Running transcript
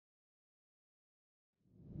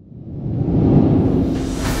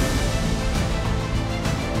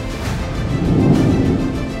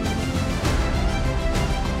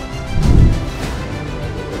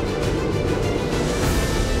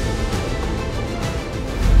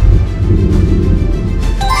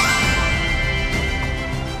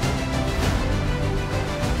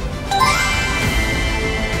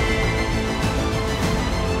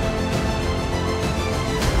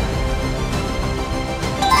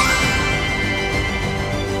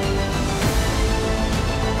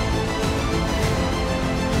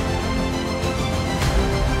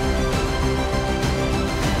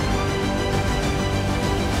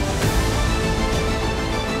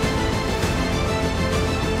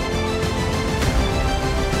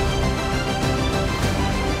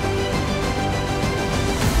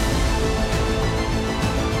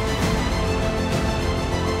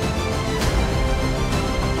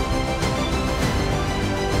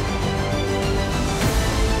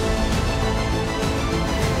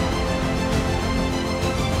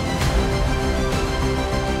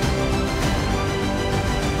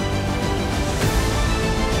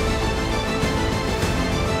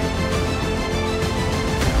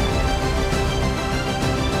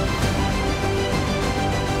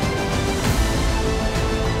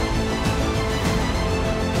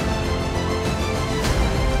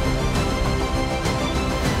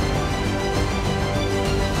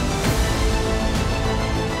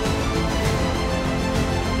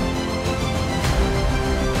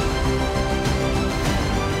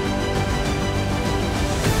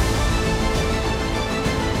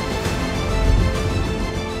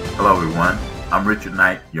I'm Richard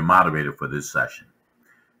Knight, your moderator for this session.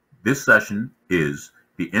 This session is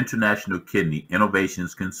the International Kidney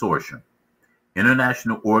Innovations Consortium.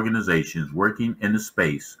 International organizations working in the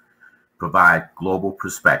space provide global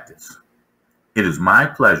perspectives. It is my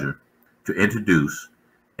pleasure to introduce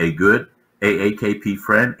a good AAKP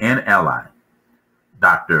friend and ally,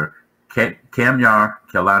 Dr. Kamyar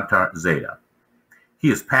Kalantar Zadeh.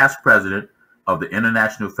 He is past president of the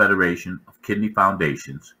International Federation of Kidney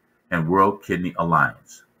Foundations and World Kidney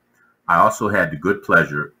Alliance. I also had the good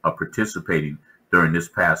pleasure of participating during this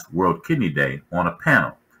past World Kidney Day on a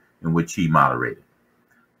panel in which he moderated.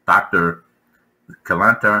 Dr.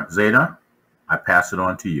 Kalantar Zadeh, I pass it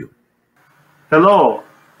on to you. Hello,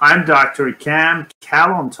 I'm Dr.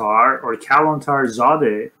 Kalantar or Kalantar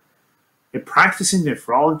Zadeh, a practicing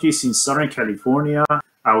nephrologist in Southern California.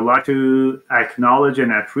 I would like to acknowledge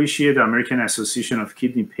and appreciate the American Association of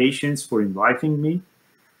Kidney Patients for inviting me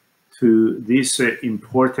to this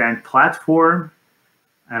important platform.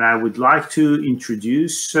 And I would like to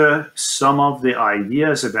introduce some of the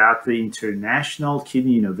ideas about the International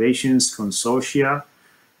Kidney Innovations Consortia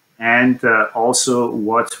and also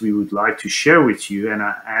what we would like to share with you, and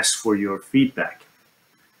I ask for your feedback.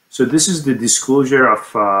 So this is the disclosure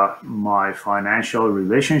of my financial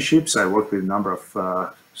relationships. I work with a number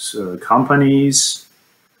of companies.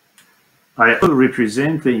 I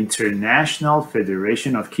represent the International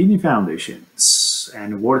Federation of Kidney Foundations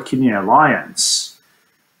and World Kidney Alliance.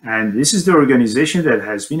 And this is the organization that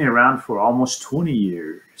has been around for almost 20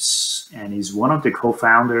 years and is one of the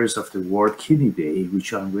co-founders of the World Kidney Day,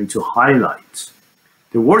 which I'm going to highlight.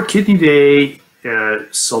 The World Kidney Day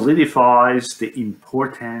solidifies the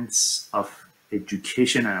importance of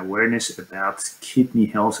education and awareness about kidney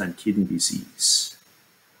health and kidney disease.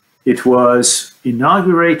 It was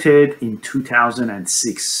inaugurated in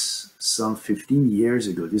 2006, some 15 years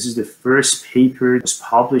ago. This is the first paper that was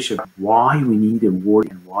published about why we need a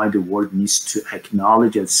world and why the world needs to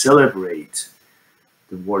acknowledge and celebrate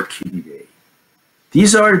the World Kidney Day.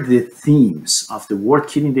 These are the themes of the World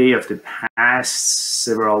Kidney Day of the past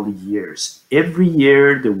several years. Every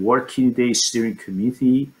year, the World Kidney Day Steering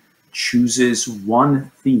Committee chooses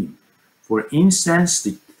one theme. For instance,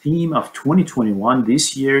 the theme of 2021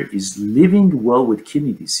 this year is living well with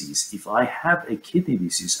kidney disease. If I have a kidney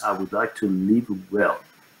disease, I would like to live well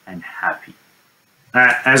and happy.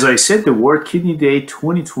 As I said, the World Kidney Day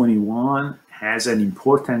 2021 has an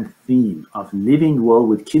important theme of living well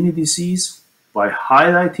with kidney disease by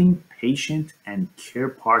highlighting patient and care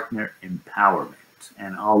partner empowerment.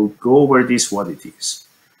 And I'll go over this, what it is.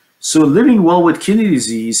 So living well with kidney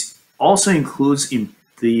disease also includes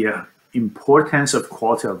the importance of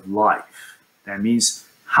quality of life. That means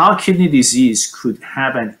how kidney disease could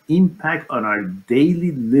have an impact on our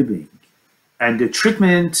daily living and the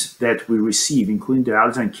treatment that we receive, including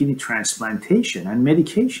dialysis and kidney transplantation and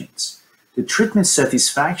medications, the treatment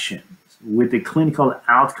satisfaction with the clinical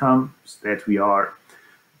outcomes that we are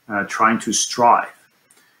trying to strive.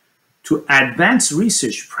 To advance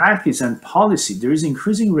research, practice, and policy, there is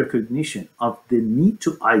increasing recognition of the need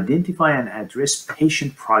to identify and address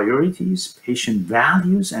patient priorities, patient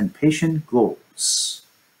values, and patient goals.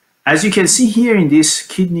 As you can see here in this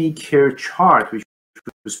kidney care chart, which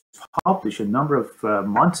was published a number of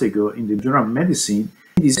months ago in the Journal of Medicine,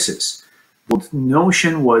 diseases. The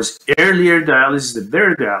notion was earlier dialysis, the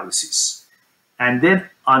better dialysis. And then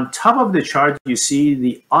on top of the chart, you see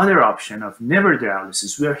the other option of never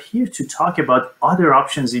dialysis. We are here to talk about other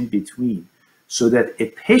options in between so that a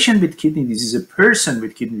patient with kidney disease, a person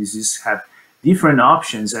with kidney disease have different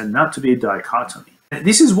options and not to be a dichotomy.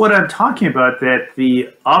 This is what I'm talking about, that the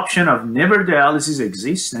option of never dialysis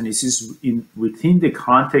exists, and this is within the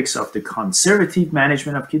context of the conservative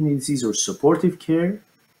management of kidney disease or supportive care.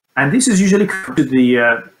 And this is usually to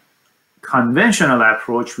the conventional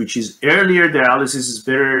approach, which is earlier dialysis is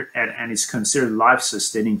better and is considered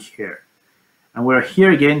life-sustaining care. And we're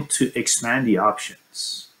here again to expand the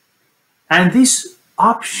options. And these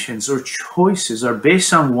options or choices are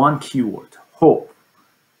based on one keyword, hope.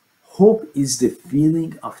 Hope is the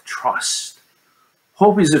feeling of trust.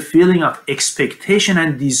 Hope is a feeling of expectation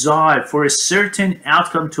and desire for a certain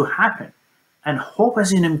outcome to happen. And hope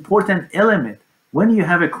is an important element when you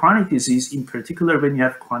have a chronic disease, in particular when you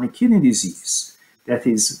have chronic kidney disease that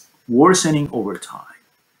is worsening over time.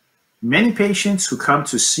 Many patients who come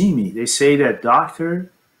to see me, they say that,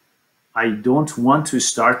 doctor, I don't want to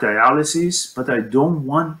start dialysis, but I don't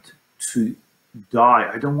want to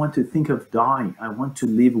die. I don't want to think of dying. I want to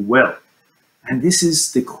live well. And this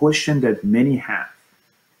is the question that many have.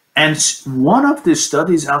 And one of the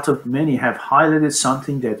studies out of many have highlighted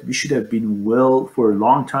something that we should have been for a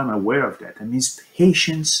long time aware of that. That means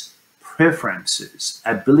patients' preferences,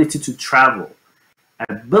 ability to travel,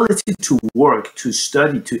 ability to work, to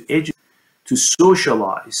study, to educate, to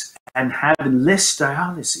socialize, and have less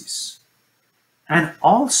dialysis. And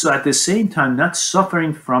also at the same time, not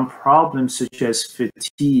suffering from problems such as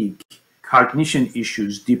fatigue, cognition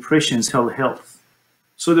issues, depression, mental health.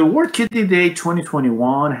 So the World Kidney Day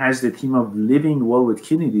 2021 has the theme of living well with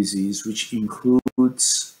kidney disease, which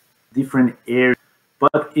includes different areas.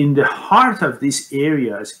 But in the heart of these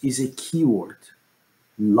areas is a keyword: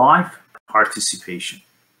 life participation.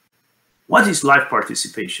 What is life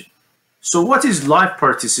participation? So what is life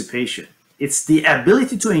participation? It's the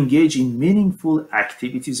ability to engage in meaningful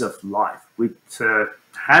activities of life with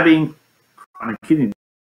having chronic kidney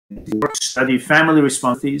disease, work, study, family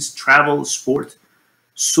responsibilities, travel, sport,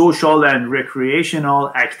 social and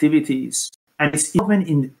recreational activities, and it's even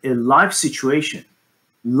in a life situation.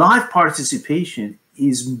 Life participation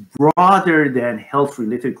is broader than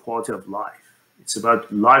health-related quality of life. It's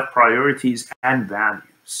about life priorities and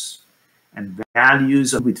values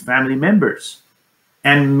with family members.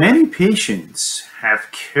 And many patients have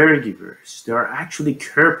caregivers. They are actually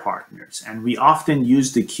care partners. And we often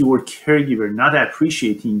use the keyword caregiver, not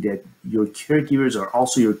appreciating that your caregivers are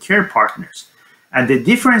also your care partners. And the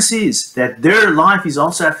difference is that their life is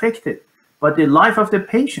also affected, but the life of the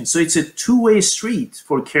patient. So it's a two-way street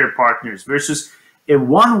for care partners versus a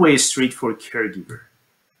one-way street for caregiver.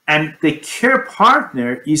 And the care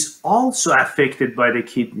partner is also affected by the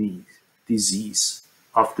kidney disease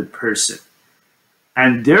of the person.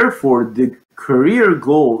 And therefore, the career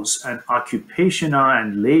goals and occupational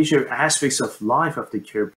and leisure aspects of life of the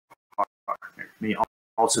care partner may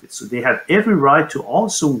also, so they have every right to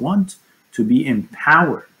also want to be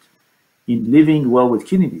empowered in living well with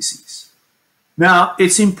kidney disease. Now,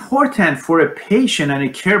 it's important for a patient and a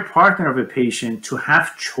care partner of a patient to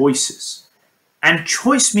have choices. And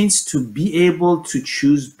choice means to be able to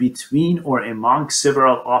choose between or among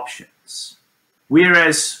several options.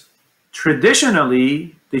 Whereas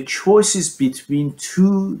traditionally, the choice is between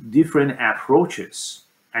two different approaches,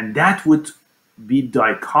 and that would be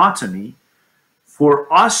dichotomy.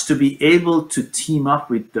 For us to be able to team up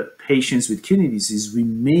with the patients with kidney disease, we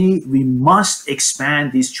must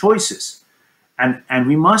expand these choices, and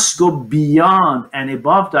we must go beyond and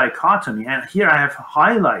above dichotomy. And here I have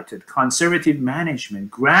highlighted conservative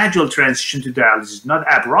management, gradual transition to dialysis, not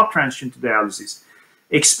abrupt transition to dialysis,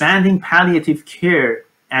 expanding palliative care,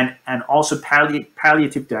 and also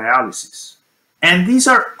palliative dialysis. And these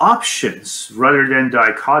are options rather than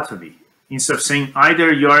dichotomy. Instead of saying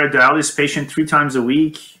either you are a dialysis patient 3 times a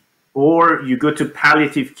week, or you go to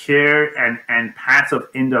palliative care and path of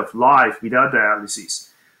end of life without dialysis.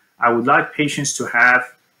 I would like patients to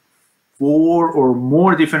have 4 or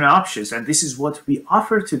more different options, and this is what we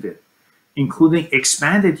offer to them, including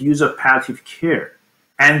expanded use of palliative care.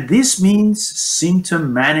 And this means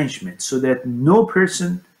symptom management so that no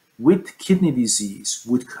person with kidney disease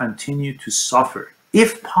would continue to suffer,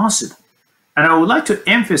 if possible. And I would like to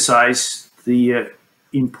emphasize the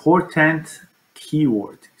important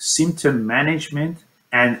keyword, symptom management,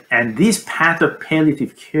 and this path of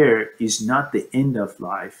palliative care is not the end of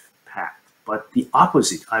life path, but the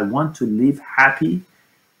opposite. I want to live happy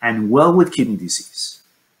and well with kidney disease.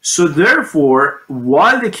 So therefore,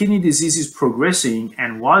 while the kidney disease is progressing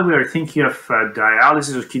and while we are thinking of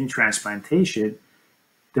dialysis or kidney transplantation,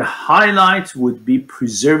 the highlight would be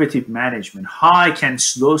preservative management, how I can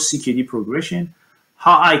slow CKD progression,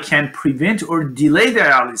 how I can prevent or delay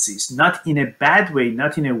dialysis, not in a bad way,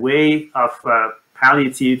 not in a way of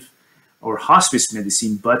palliative or hospice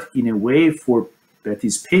medicine, but in a way that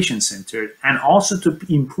is patient-centered, and also to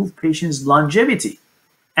improve patients' longevity.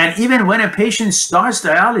 And even when a patient starts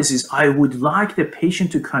dialysis, I would like the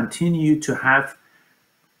patient to continue to have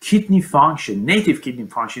kidney function, native kidney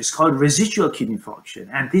function. It's called residual kidney function.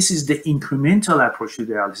 And this is the incremental approach to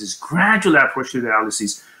dialysis, gradual approach to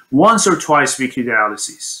dialysis, once or twice weekly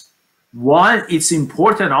dialysis. While it's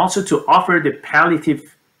important also to offer the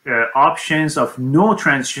palliative options of no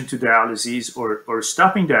transition to dialysis or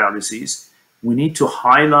stopping dialysis, we need to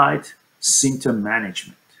highlight symptom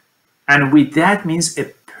management. And with that means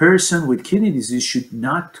a person with kidney disease should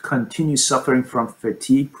not continue suffering from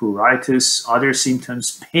fatigue, pruritus, other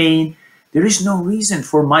symptoms, pain. There is no reason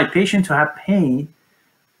for my patient to have pain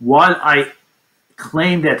while I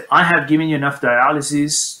claim that I have given you enough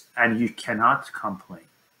dialysis and you cannot complain.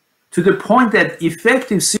 To the point that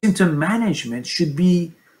effective symptom management should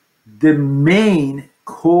be the main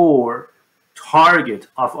core target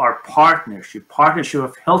of our partnership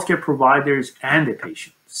of healthcare providers and the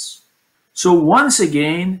patients. So once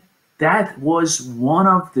again, that was one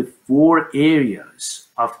of the 4 areas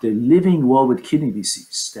of the living well with kidney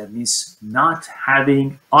disease. That means not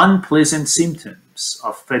having unpleasant symptoms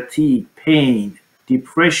of fatigue, pain,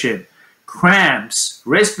 depression, cramps,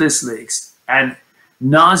 restless legs, and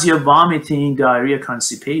nausea, vomiting, diarrhea,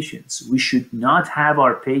 constipations. We should not have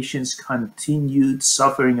our patients continued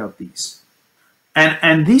suffering of these.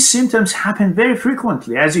 And these symptoms happen very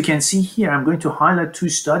frequently. As you can see here, I'm going to highlight 2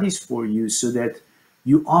 studies for you so that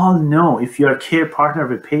you all know if you are a care partner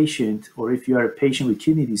of a patient or if you are a patient with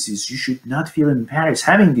kidney disease, you should not feel embarrassed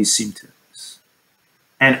having these symptoms.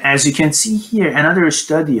 And as you can see here, another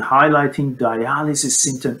study highlighting dialysis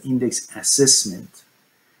symptom index assessment,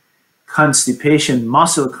 constipation,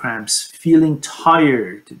 muscle cramps, feeling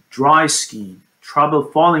tired, dry skin, trouble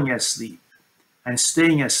falling asleep, and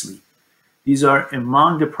staying asleep. These are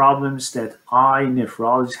among the problems that I,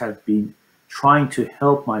 nephrologists, have been trying to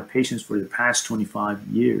help my patients for the past 25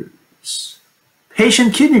 years.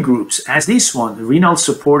 Patient kidney groups, as this one, renal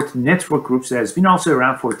support network groups, that has been also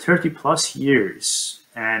around for 30+ years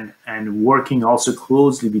and working also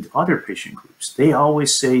closely with other patient groups. They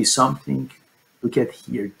always say something, look at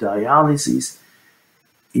here, dialysis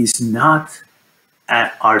is not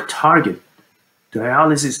our target.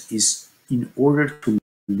 Dialysis is in order to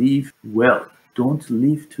live well. Don't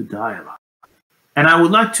live to dialyze. And I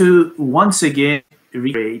would like to once again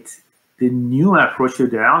reiterate the new approach to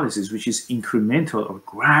dialysis, which is incremental or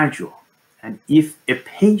gradual. And if a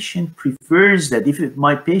patient prefers that, if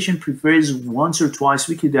my patient prefers once or twice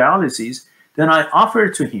weekly dialysis, then I offer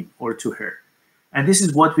it to him or to her. And this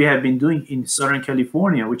is what we have been doing in Southern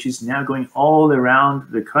California, which is now going all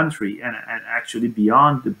around the country and actually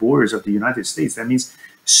beyond the borders of the United States. That means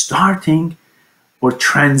starting or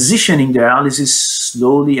transitioning dialysis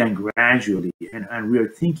slowly and gradually. And we are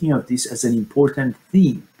thinking of this as an important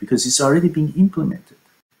theme because it's already being implemented.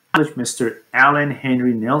 Mr. Alan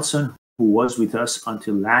Henry Nelson, who was with us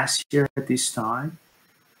until last year at this time,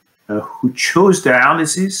 who chose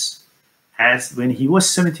dialysis as when he was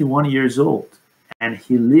 71 years old. And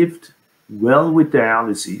he lived well with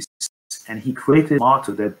dialysis. And he created a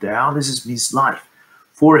motto that dialysis means life.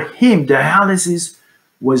 For him, dialysis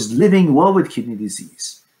was living well with kidney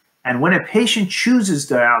disease. And when a patient chooses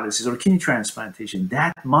dialysis or kidney transplantation,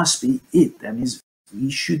 that must be it. That means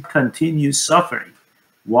we should continue suffering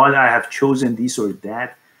while I have chosen this or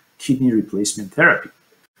that kidney replacement therapy.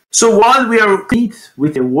 So while we are meet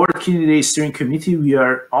with the World Kidney Day Steering Committee, we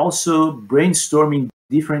are also brainstorming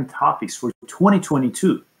different topics for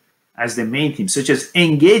 2022 as the main theme, such as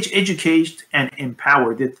engage, educate, and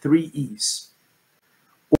empower, the 3 E's.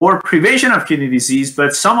 Or prevention of kidney disease,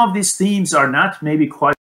 but some of these themes are not maybe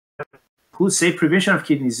quite. Who say prevention of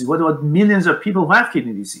kidney disease? What about millions of people who have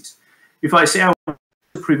kidney disease? If I say I want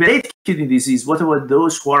to prevent kidney disease, what about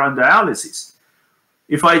those who are on dialysis?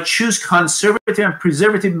 If I choose conservative and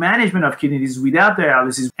preservative management of kidney disease without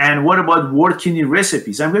dialysis, and what about World Kidney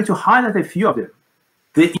recipes? I'm going to highlight a few of them.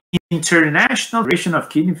 The International Federation of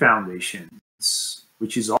Kidney Foundations,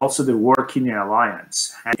 which is also the World Kidney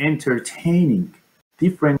Alliance, and entertaining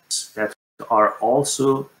differences that are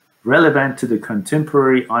also relevant to the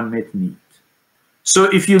contemporary unmet need. So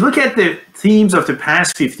if you look at the themes of the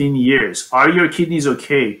past 15 years, are your kidneys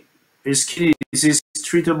okay? Is kidney disease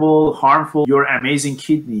treatable, harmful, your amazing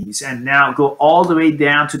kidneys? And now go all the way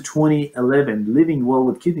down to 2011, living well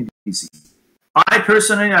with kidney disease. I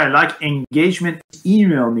personally, I like engagement.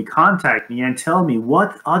 Email me, contact me, and tell me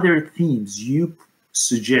what other themes you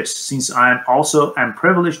suggest, since I'm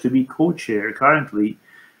privileged to be co-chair currently,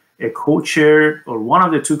 a co-chair or one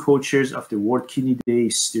of the 2 co-chairs of the World Kidney Day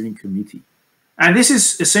Steering Committee. And this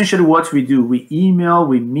is essentially what we do. We email,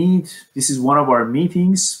 we meet. This is one of our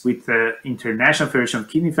meetings with the International Federation of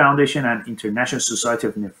Kidney Foundation and International Society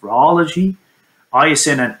of Nephrology,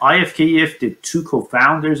 ISN and IFKF, the 2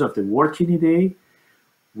 co-founders of the World Kidney Day.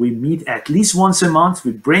 We meet at least once a month,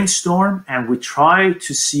 we brainstorm, and we try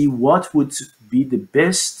to see what would be the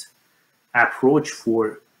best approach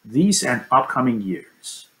for these and upcoming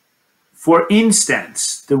years. For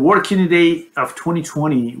instance, the World Kidney Day of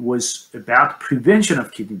 2020 was about prevention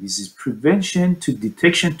of kidney disease, prevention to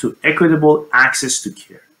detection to equitable access to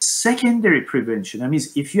care. Secondary prevention, that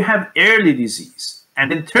means if you have early disease,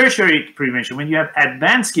 and then tertiary prevention, when you have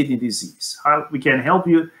advanced kidney disease, how we can help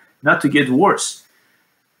you not to get worse.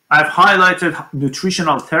 I've highlighted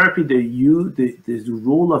nutritional therapy, the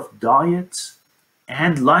role of diet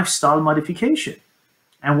and lifestyle modification.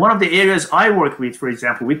 And one of the areas I work with, for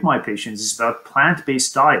example, with my patients is about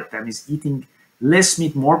plant-based diet. That means eating less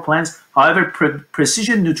meat, more plants. However,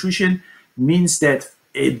 precision nutrition means that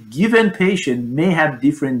a given patient may have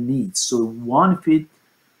different needs. So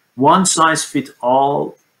one size fit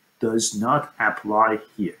all does not apply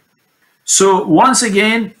here. So once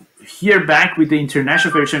again, here back with the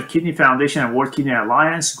International Federation of Kidney Foundation and World Kidney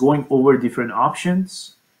Alliance, going over different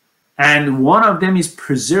options. And one of them is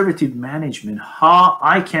preservative management, how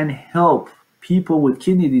I can help people with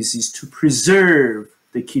kidney disease to preserve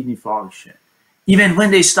the kidney function, even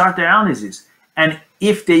when they start dialysis. And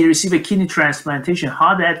if they receive a kidney transplantation,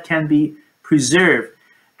 how that can be preserved.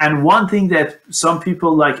 And one thing that some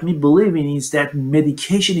people like me believe in is that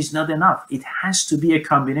medication is not enough. It has to be a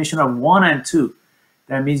combination of 1 and 2.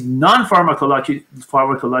 That means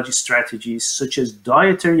non-pharmacologic strategies such as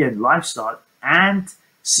dietary and lifestyle and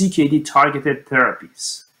CKD targeted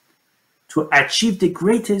therapies to achieve the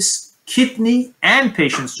greatest kidney and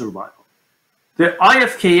patient survival. The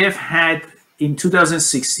IFKF had in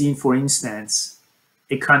 2016, for instance,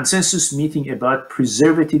 a consensus meeting about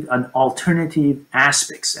preservative and alternative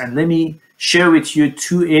aspects. And let me share with you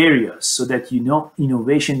 2 areas so that you know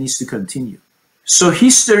innovation needs to continue. So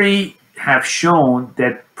history have shown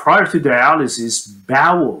that prior to dialysis,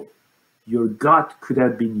 bowel, your gut, could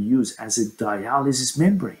have been used as a dialysis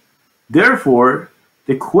membrane. Therefore,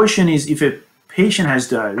 the question is, if a patient has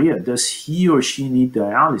diarrhea, does he or she need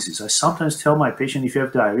dialysis? I sometimes tell my patient, if you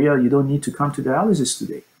have diarrhea, you don't need to come to dialysis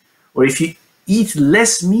today. Or if you eat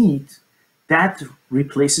less meat, that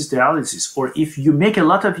replaces dialysis. Or if you make a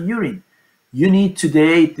lot of urine, you need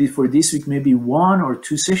today, for this week, maybe 1 or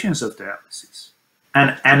 2 sessions of dialysis.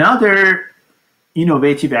 And another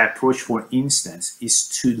innovative approach, for instance, is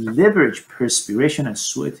to leverage perspiration and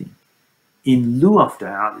sweating in lieu of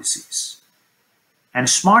dialysis. And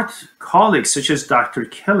smart colleagues such as Dr.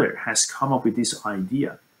 Keller has come up with this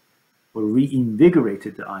idea, or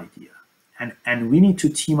reinvigorated the idea. And we need to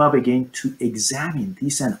team up again to examine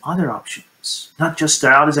these and other options, not just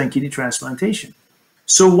dialysis and kidney transplantation.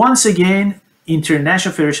 So once again,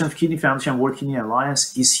 International Federation of Kidney Foundation and World Kidney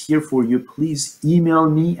Alliance is here for you. Please email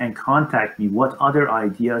me and contact me what other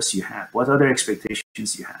ideas you have, what other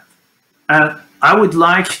expectations you have. And I would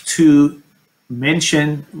like to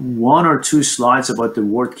mention 1 or 2 slides about the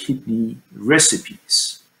World Kidney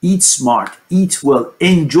recipes. Eat smart, eat well,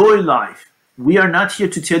 enjoy life. We are not here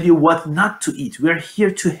to tell you what not to eat. We are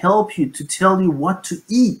here to help you, to tell you what to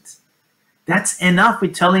eat. That's enough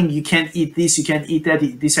with telling you can't eat this, you can't eat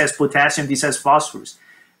that, this has potassium, this has phosphorus.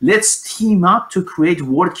 Let's team up to create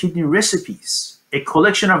World Kidney recipes, a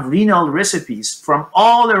collection of renal recipes from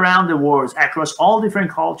all around the world, across all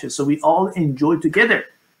different cultures, so we all enjoy together.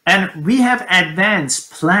 And we have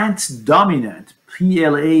advanced plant-dominant,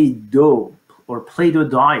 PLA-DO, or Play-Doh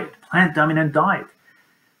diet, plant-dominant diet.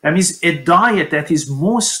 That means a diet that is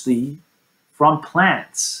mostly from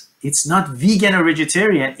plants. It's not vegan or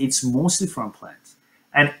vegetarian, it's mostly from plants.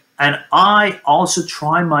 And I also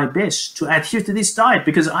try my best to adhere to this diet,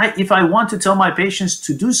 because if I want to tell my patients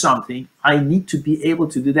to do something, I need to be able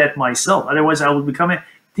to do that myself. Otherwise, I will become a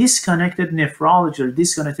disconnected nephrologist or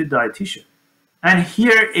disconnected dietitian. And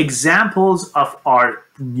here, examples of our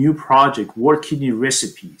new project, World Kidney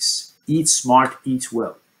Recipes, Eat Smart, Eat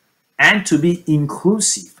Well. And to be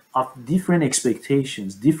inclusive of different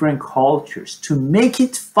expectations, different cultures, to make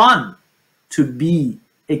it fun to be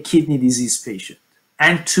a kidney disease patient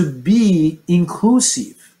and to be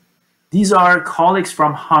inclusive. These are colleagues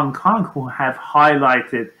from Hong Kong who have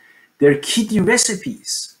highlighted their kidney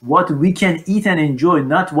recipes, what we can eat and enjoy,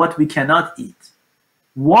 not what we cannot eat.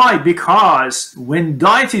 Why? Because when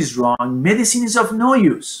diet is wrong, medicine is of no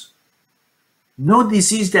use. No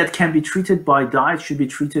disease that can be treated by diet should be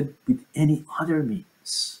treated with any other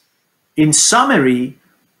means. In summary,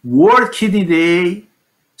 World Kidney Day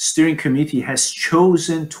Steering Committee has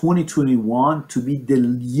chosen 2021 to be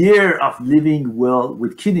the year of living well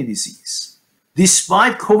with kidney disease.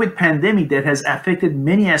 Despite COVID pandemic that has affected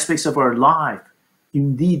many aspects of our life,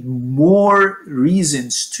 indeed more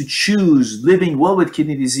reasons to choose living well with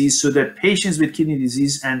kidney disease so that patients with kidney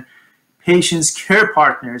disease and patients' care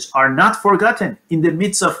partners are not forgotten in the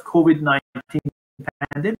midst of COVID-19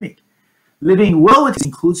 pandemic. Living well with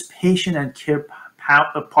includes patient and care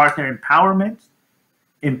partner empowerment,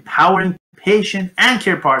 empowering patient and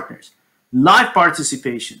care partners, life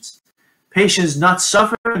participations, patients not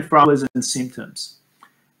suffering from unpleasant symptoms,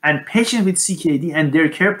 and patients with CKD and their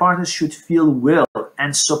care partners should feel well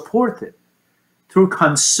and supported through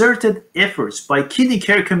concerted efforts by kidney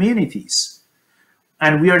care communities.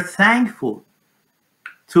 And we are thankful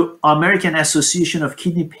to American Association of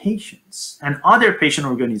Kidney Patients and other patient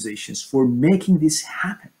organizations for making this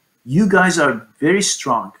happen. You guys are very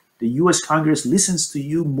strong. The US Congress listens to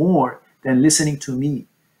you more than listening to me,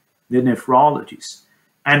 the nephrologist.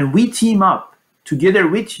 And we team up together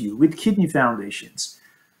with you, with kidney foundations,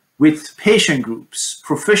 with patient groups,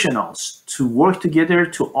 professionals, to work together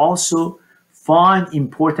to also find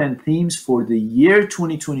important themes for the year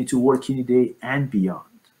 2022 World Kidney Day and beyond.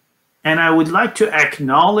 And I would like to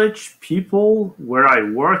acknowledge people where I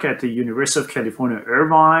work at the University of California,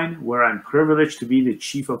 Irvine, where I'm privileged to be the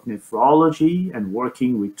chief of nephrology and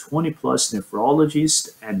working with 20 plus nephrologists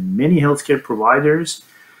and many healthcare providers.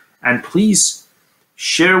 And please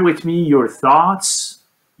share with me your thoughts.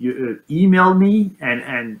 You email me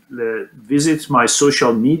and visit my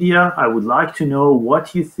social media. I would like to know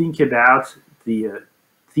what you think about the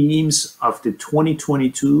themes of the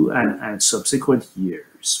 2022 and subsequent years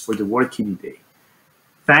for the World Kidney Day.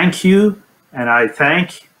 Thank you, and I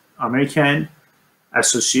thank American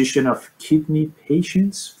Association of Kidney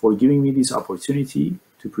Patients for giving me this opportunity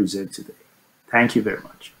to present today. Thank you very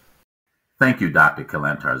much. Thank you, Dr.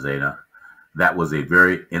 Kalantar Zadeh. That was a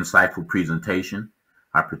very insightful presentation.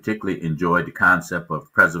 I particularly enjoyed the concept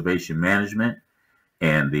of preservation management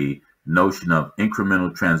and the notion of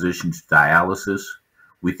incremental transition to dialysis.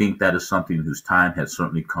 We think that is something whose time has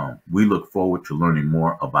certainly come. We look forward to learning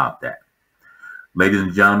more about that. Ladies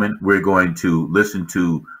and gentlemen, we're going to listen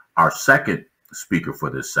to our second speaker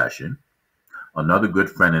for this session, another good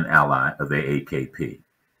friend and ally of AAKP.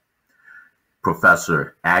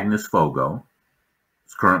 Professor Agnes Fogo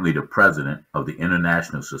is currently the president of the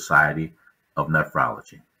International Society of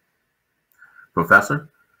Nephrology. Professor,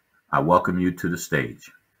 I welcome you to the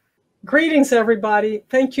stage. Greetings, everybody.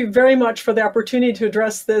 Thank you very much for the opportunity to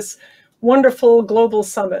address this wonderful global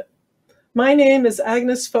summit. My name is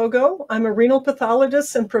Agnes Fogo. I'm a renal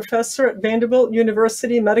pathologist and professor at Vanderbilt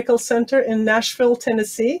University Medical Center in Nashville,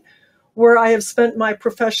 Tennessee, where I have spent my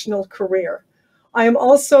professional career. I am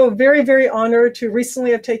also very, very honored to recently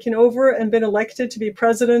have taken over and been elected to be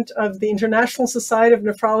president of the International Society of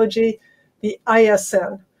Nephrology, the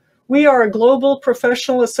ISN. We are a global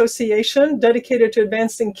professional association dedicated to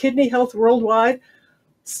advancing kidney health worldwide,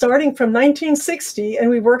 starting from 1960, and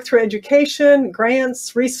we work through education,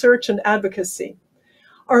 grants, research, and advocacy.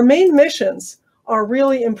 Our main missions are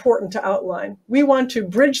really important to outline. We want to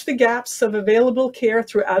bridge the gaps of available care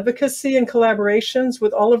through advocacy and collaborations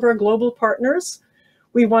with all of our global partners.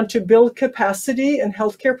 We want to build capacity in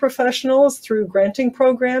healthcare professionals through granting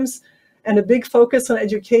programs and a big focus on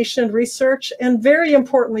education and research. And very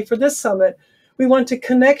importantly for this summit, we want to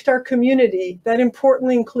connect our community. That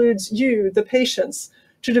importantly includes you, the patients,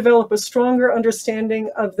 to develop a stronger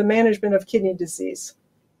understanding of the management of kidney disease.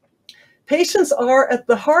 Patients are at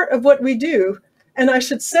the heart of what we do, and I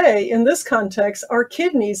should say, in this context, our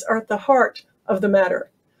kidneys are at the heart of the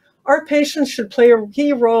matter. Our patients should play a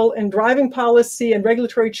key role in driving policy and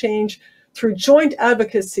regulatory change through joint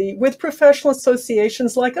advocacy with professional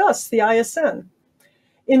associations like us, the ISN.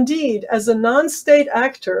 Indeed, as a non-state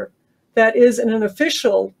actor that is in an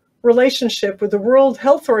official relationship with the World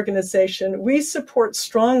Health Organization, we support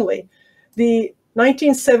strongly the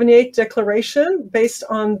 1978 declaration based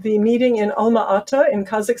on the meeting in Alma-Ata in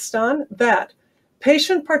Kazakhstan that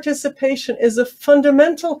patient participation is a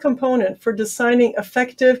fundamental component for designing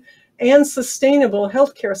effective and sustainable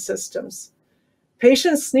healthcare systems.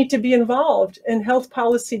 Patients need to be involved in health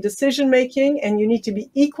policy decision-making, and you need to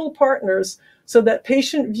be equal partners so that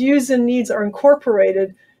patient views and needs are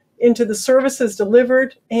incorporated into the services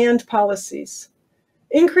delivered and policies.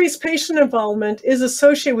 Increased patient involvement is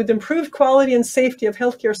associated with improved quality and safety of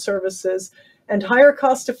healthcare services and higher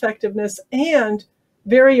cost effectiveness and,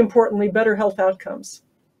 very importantly, better health outcomes.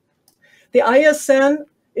 The ISN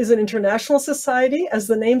is an international society. As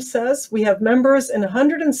the name says, we have members in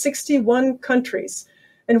 161 countries,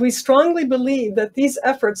 and we strongly believe that these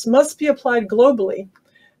efforts must be applied globally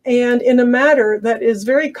and in a manner that is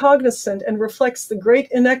very cognizant and reflects the great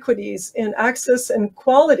inequities in access and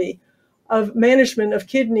quality of management of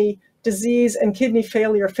kidney disease and kidney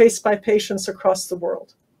failure faced by patients across the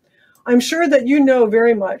world. I'm sure that you know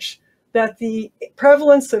very much that the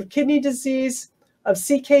prevalence of kidney disease, of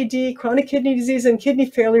CKD, chronic kidney disease, and kidney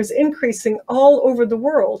failure is increasing all over the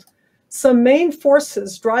world. Some main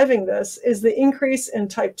forces driving this is the increase in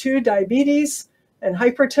type 2 diabetes and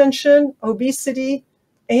hypertension, obesity,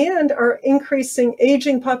 and our increasing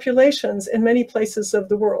aging populations in many places of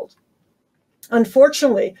the world.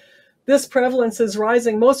 Unfortunately, this prevalence is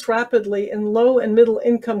rising most rapidly in low and middle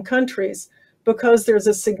income countries because there's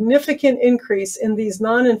a significant increase in these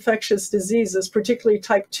non-infectious diseases, particularly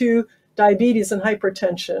type 2 diabetes and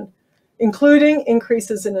hypertension, including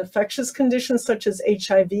increases in infectious conditions such as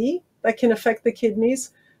HIV that can affect the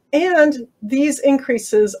kidneys, And these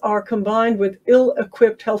increases are combined with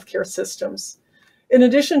ill-equipped healthcare systems. In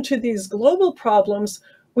addition to these global problems,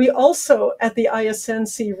 we also at the ISN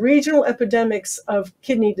see regional epidemics of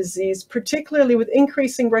kidney disease, particularly with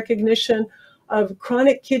increasing recognition of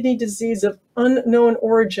chronic kidney disease of unknown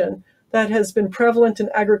origin that has been prevalent in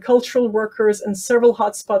agricultural workers in several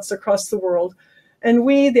hotspots across the world. And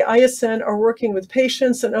we, the ISN, are working with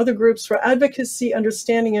patients and other groups for advocacy,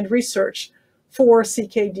 understanding, and research for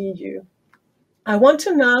CKDU. I want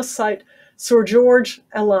to now cite Sir George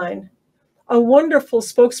Alain, a wonderful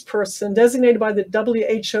spokesperson designated by the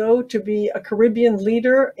WHO to be a Caribbean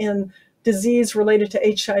leader in disease related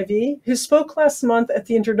to HIV, who spoke last month at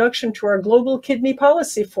the introduction to our Global Kidney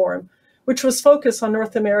Policy Forum, which was focused on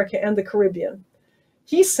North America and the Caribbean.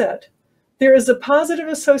 He said, there is a positive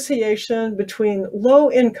association between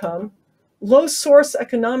low income, low source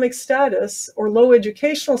economic status, or low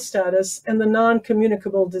educational status, and the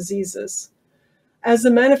non-communicable diseases. As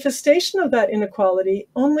a manifestation of that inequality,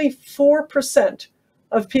 only 4%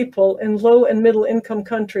 of people in low and middle income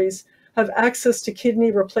countries have access to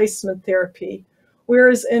kidney replacement therapy,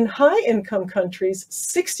 whereas in high income countries,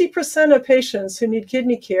 60% of patients who need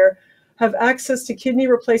kidney care have access to kidney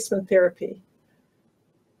replacement therapy.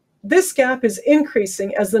 This gap is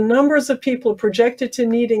increasing as the numbers of people projected to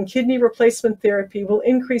needing kidney replacement therapy will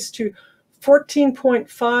increase to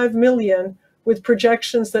 14.5 million, with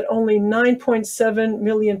projections that only 9.7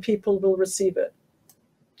 million people will receive it.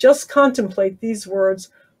 Just contemplate these words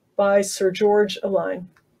by Sir George Alain.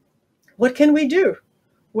 What can we do?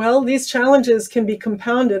 Well, these challenges can be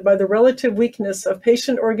compounded by the relative weakness of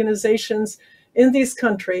patient organizations in these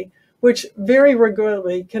countries, which very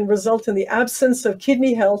regularly can result in the absence of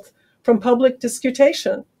kidney health from public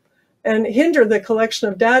disputation and hinder the collection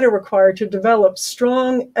of data required to develop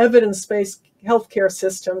strong evidence-based healthcare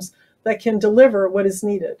systems that can deliver what is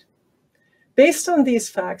needed. Based on these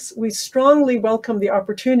facts, we strongly welcome the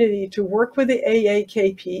opportunity to work with the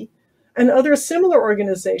AAKP and other similar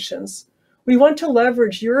organizations. We want to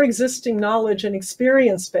leverage your existing knowledge and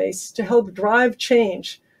experience base to help drive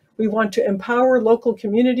change. We want to empower local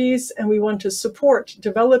communities, and we want to support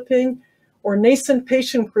developing or nascent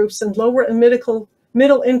patient groups in lower and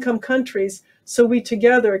middle income countries so we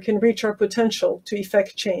together can reach our potential to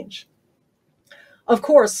effect change. Of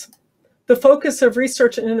course, the focus of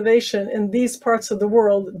research and innovation in these parts of the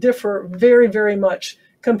world differ very, very much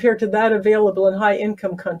compared to that available in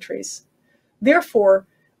high-income countries. Therefore,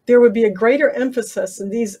 there would be a greater emphasis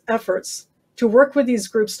in these efforts to work with these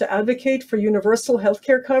groups to advocate for universal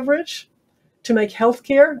healthcare coverage, to make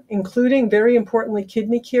healthcare, including very importantly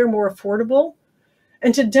kidney care, more affordable,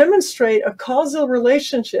 and to demonstrate a causal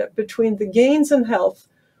relationship between the gains in health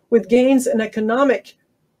with gains in economic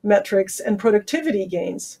metrics and productivity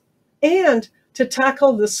gains, and to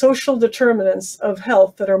tackle the social determinants of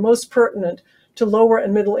health that are most pertinent to lower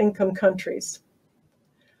and middle income countries.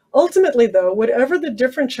 Ultimately, though, whatever the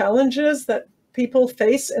different challenges that people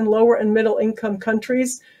face in lower and middle income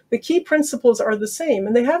countries, the key principles are the same,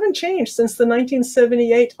 and they haven't changed since the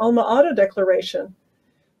 1978 Alma Ata Declaration.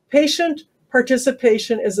 Patient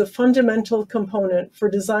participation is a fundamental component for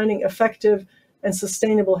designing effective and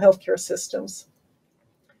sustainable healthcare systems.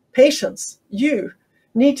 Patients, you,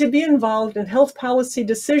 need to be involved in health policy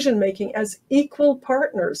decision-making as equal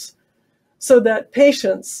partners so that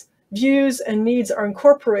patients' views and needs are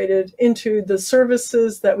incorporated into the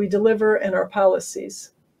services that we deliver and our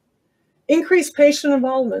policies. Increased patient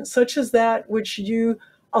involvement, such as that which you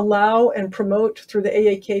allow and promote through the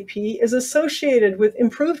AAKP, is associated with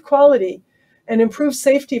improved quality and improved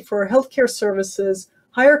safety for healthcare services,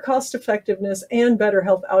 higher cost effectiveness, and better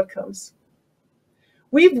health outcomes.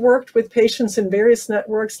 We've worked with patients in various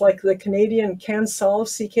networks like the Canadian CanSolve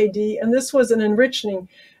CKD, and this was an enriching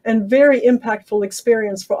and very impactful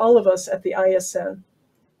experience for all of us at the ISN.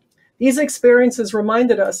 These experiences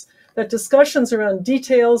reminded us that discussions around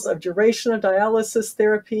details of duration of dialysis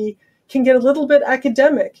therapy can get a little bit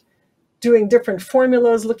academic, doing different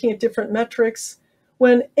formulas, looking at different metrics,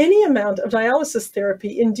 when any amount of dialysis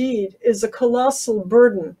therapy indeed is a colossal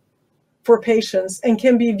burden for patients and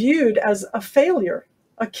can be viewed as a failure,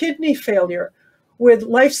 a kidney failure with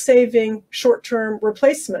life-saving short-term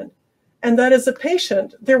replacement. And that as a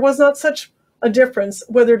patient, there was not such a difference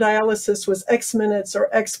whether dialysis was X minutes or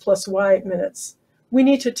X plus Y minutes. We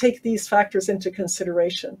need to take these factors into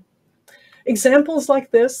consideration. Examples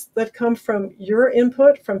like this that come from your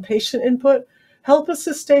input, from patient input, help us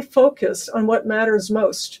to stay focused on what matters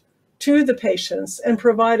most to the patients and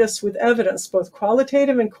provide us with evidence, both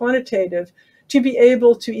qualitative and quantitative, to be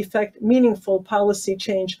able to effect meaningful policy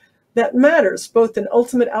change that matters both in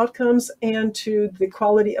ultimate outcomes and to the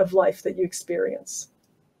quality of life that you experience.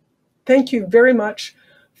 Thank you very much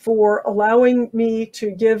for allowing me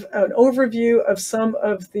to give an overview of some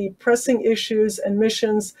of the pressing issues and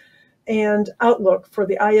missions and outlook for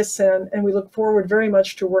the ISN, and we look forward very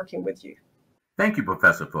much to working with you. Thank you,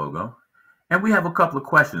 Professor Fogo. And we have a couple of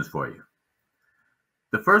questions for you.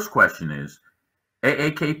 The first question is,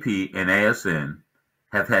 AAKP and ASN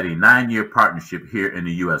have had a 9-year partnership here in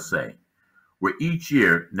the USA, where each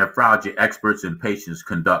year nephrology experts and patients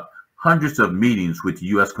conduct hundreds of meetings with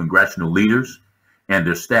U.S. congressional leaders and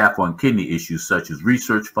their staff on kidney issues such as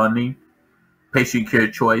research funding, patient care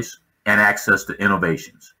choice, and access to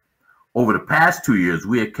innovations. Over the past 2 years,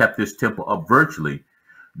 we have kept this tempo up virtually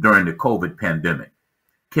during the COVID pandemic.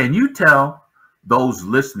 Can you tell those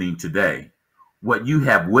listening today what you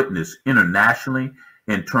have witnessed internationally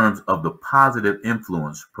in terms of the positive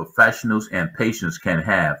influence professionals and patients can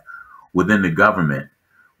have within the government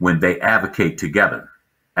when they advocate together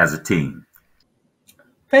as a team?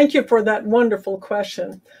 Thank you for that wonderful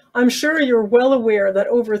question. I'm sure you're well aware that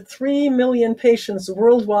over 3 million patients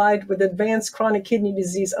worldwide with advanced chronic kidney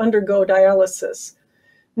disease undergo dialysis.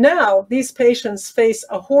 Now, these patients face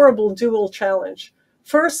a horrible dual challenge.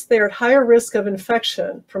 First, they're at higher risk of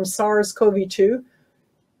infection from SARS-CoV-2,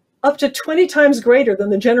 up to 20 times greater than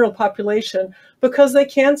the general population, because they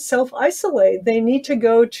can't self-isolate. They need to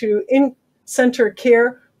go to in-center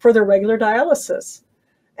care for their regular dialysis.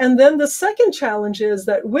 And then the second challenge is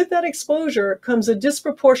that with that exposure comes a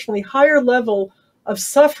disproportionately higher level of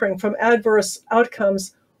suffering from adverse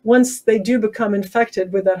outcomes once they do become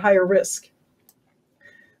infected with that higher risk.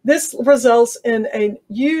 This results in a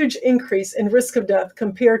huge increase in risk of death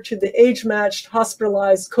compared to the age-matched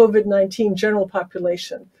hospitalized COVID-19 general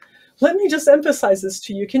population. Let me just emphasize this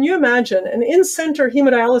to you. Can you imagine an in-center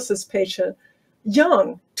hemodialysis patient,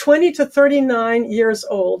 young, 20 to 39 years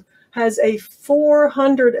old, has a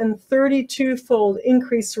 432-fold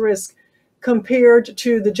increased risk compared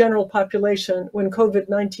to the general population when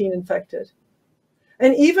COVID-19 infected.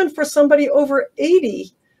 And even for somebody over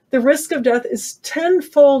 80, the risk of death is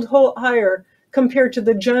 10-fold higher compared to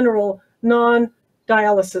the general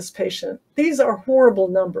non-dialysis patient. These are horrible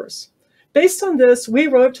numbers. Based on this, we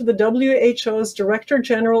wrote to the WHO's Director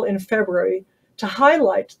General in February to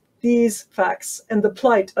highlight these facts and the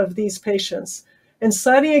plight of these patients. And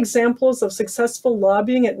citing examples of successful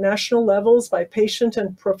lobbying at national levels by patient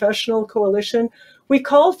and professional coalition, we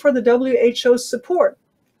called for the WHO's support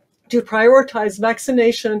to prioritize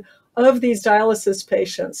vaccination of these dialysis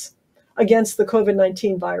patients against the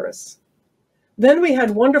COVID-19 virus. Then we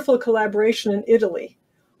had wonderful collaboration in Italy.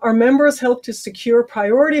 Our members helped to secure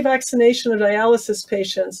priority vaccination of dialysis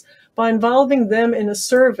patients by involving them in a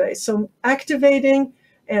survey, so activating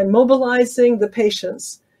and mobilizing the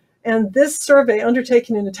patients. And this survey,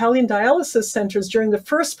 undertaken in Italian dialysis centers during the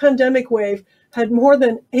first pandemic wave, had more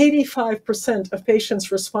than 85% of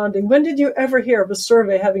patients responding. When did you ever hear of a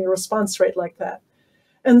survey having a response rate like that?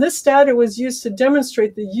 And this data was used to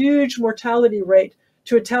demonstrate the huge mortality rate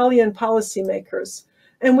to Italian policymakers.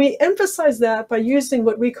 And we emphasize that by using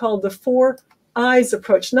what we call the 4 I's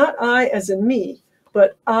approach, not I as in me,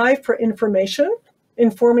 but I for information,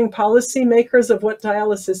 informing policymakers of what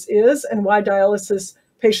dialysis is and why dialysis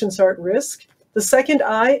patients are at risk. The second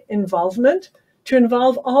I, involvement, to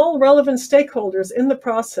involve all relevant stakeholders in the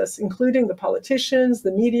process, including the politicians,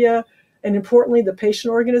 the media, and importantly, the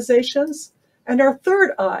patient organizations. And our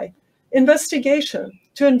third I, investigation,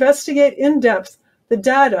 to investigate in depth the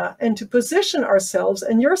data and to position ourselves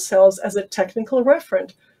and yourselves as a technical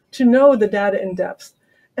referent to know the data in depth.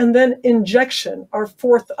 And then injection, our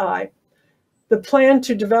fourth I, the plan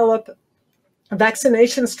to develop a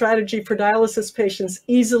vaccination strategy for dialysis patients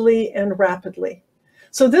easily and rapidly.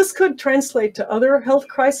 So this could translate to other health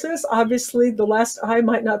crises. Obviously, the last I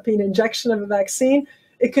might not be an injection of a vaccine.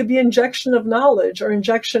 It could be injection of knowledge or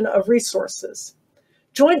injection of resources.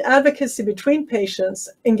 Joint advocacy between patients,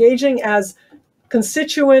 engaging as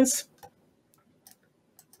constituents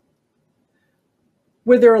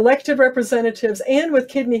with their elected representatives and with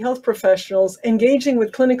kidney health professionals, engaging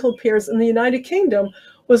with clinical peers in the United Kingdom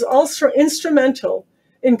was also instrumental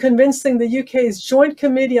in convincing the UK's Joint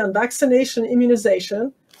Committee on Vaccination and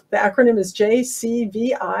Immunization, the acronym is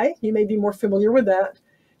JCVI, you may be more familiar with that,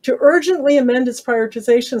 to urgently amend its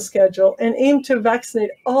prioritization schedule and aim to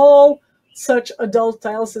vaccinate all such adult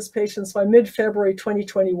dialysis patients by mid-February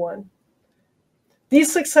 2021.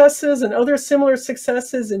 These successes and other similar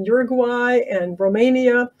successes in Uruguay and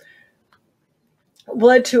Romania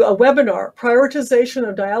led to a webinar, Prioritization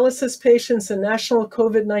of Dialysis Patients in National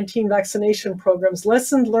COVID-19 Vaccination Programs,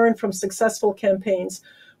 Lessons Learned from Successful Campaigns,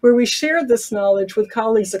 where we shared this knowledge with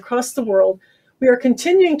colleagues across the world. We are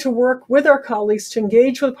continuing to work with our colleagues to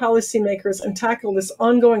engage with policymakers and tackle this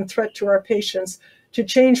ongoing threat to our patients to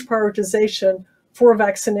change prioritization for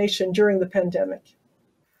vaccination during the pandemic.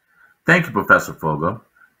 Thank you, Professor Fogo.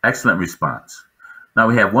 Excellent response. Now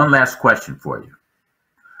we have one last question for you.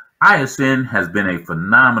 ISN has been a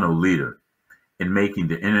phenomenal leader in making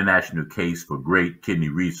the international case for great kidney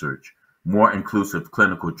research, more inclusive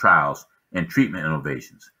clinical trials, and treatment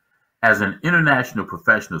innovations. As an international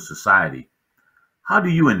professional society, how do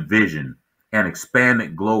you envision an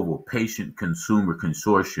expanded global patient-consumer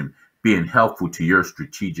consortium being helpful to your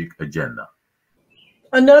strategic agenda?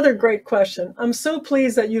 Another great question. I'm so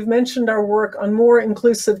pleased that you've mentioned our work on more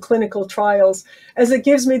inclusive clinical trials, as it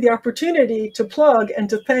gives me the opportunity to plug and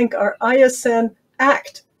to thank our ISN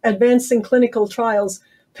ACT, Advancing Clinical Trials,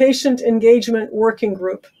 Patient Engagement Working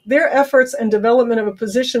Group. Their efforts and development of a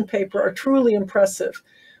position paper are truly impressive.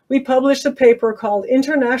 We published a paper called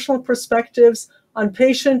International Perspectives on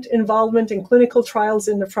Patient Involvement in Clinical Trials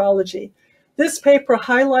in Nephrology. This paper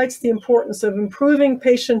highlights the importance of improving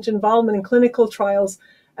patient involvement in clinical trials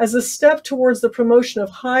as a step towards the promotion of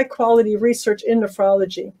high-quality research in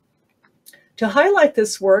nephrology. To highlight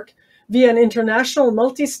this work, via an international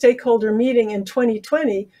multi-stakeholder meeting in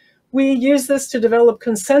 2020, we used this to develop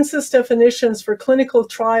consensus definitions for clinical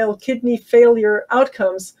trial kidney failure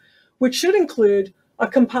outcomes, which should include a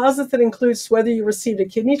composite that includes whether you received a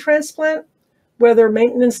kidney transplant, whether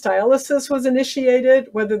maintenance dialysis was initiated,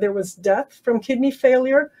 whether there was death from kidney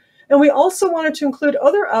failure. And we also wanted to include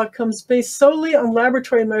other outcomes based solely on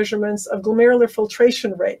laboratory measurements of glomerular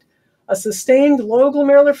filtration rate, a sustained low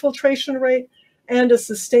glomerular filtration rate, and a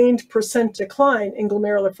sustained % decline in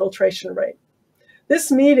glomerular filtration rate.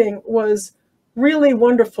 This meeting was really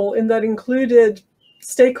wonderful in that it included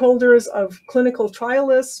stakeholders of clinical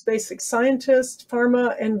trialists, basic scientists,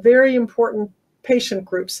 pharma, and very important patient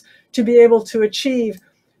groups to be able to achieve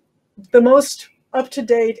the most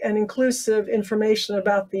up-to-date and inclusive information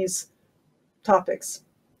about these topics.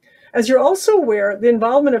 As you're also aware, the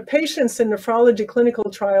involvement of patients in nephrology clinical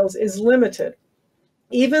trials is limited.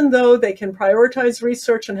 Even though they can prioritize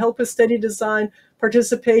research and help with study design,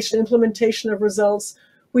 participation, implementation of results,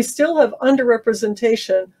 we still have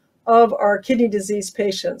underrepresentation of our kidney disease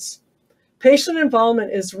patients. Patient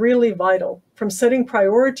involvement is really vital, from setting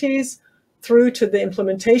priorities through to the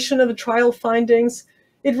implementation of the trial findings.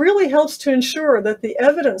 It really helps to ensure that the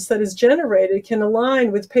evidence that is generated can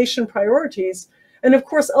align with patient priorities. And of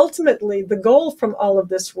course, ultimately, the goal from all of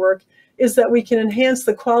this work is that we can enhance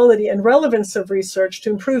the quality and relevance of research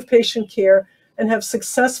to improve patient care and have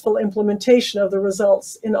successful implementation of the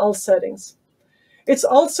results in all settings. It's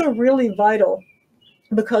also really vital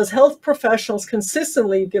because health professionals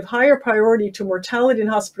consistently give higher priority to mortality and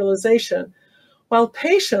hospitalization, while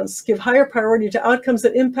patients give higher priority to outcomes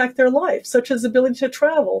that impact their life, such as ability to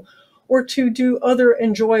travel or to do other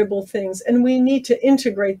enjoyable things. And we need to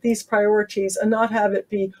integrate these priorities and not have it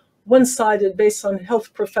be one-sided based on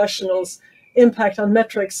health professionals' impact on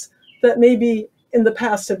metrics that maybe in the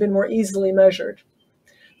past have been more easily measured.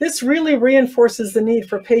 This really reinforces the need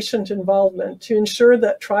for patient involvement to ensure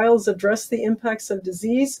that trials address the impacts of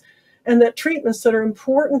disease and that treatments that are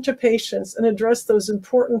important to patients and address those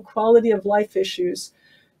important quality of life issues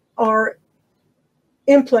are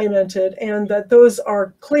implemented and that those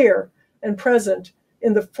are clear and present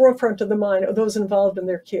in the forefront of the mind of those involved in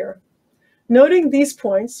their care. Noting these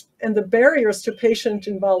points and the barriers to patient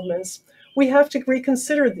involvements, we have to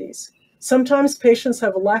reconsider these. Sometimes patients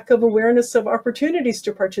have a lack of awareness of opportunities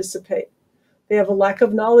to participate. They have a lack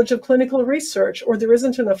of knowledge of clinical research, or there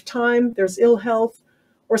isn't enough time, there's ill health,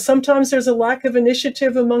 or sometimes there's a lack of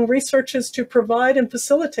initiative among researchers to provide and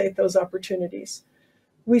facilitate those opportunities.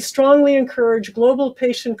 We strongly encourage global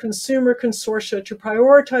patient-consumer consortia to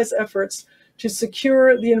prioritize efforts to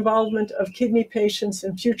secure the involvement of kidney patients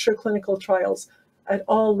in future clinical trials at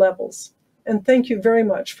all levels. And thank you very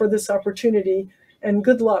much for this opportunity, and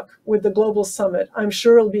good luck with the Global Summit. I'm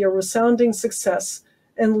sure it'll be a resounding success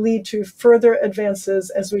and lead to further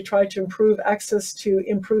advances as we try to improve access to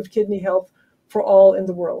improved kidney health for all in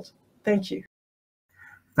the world. Thank you.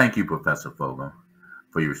 Thank you, Professor Fogo,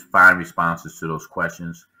 for your fine responses to those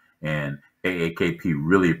questions. And AAKP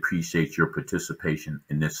really appreciates your participation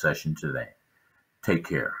in this session today. Take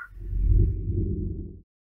care.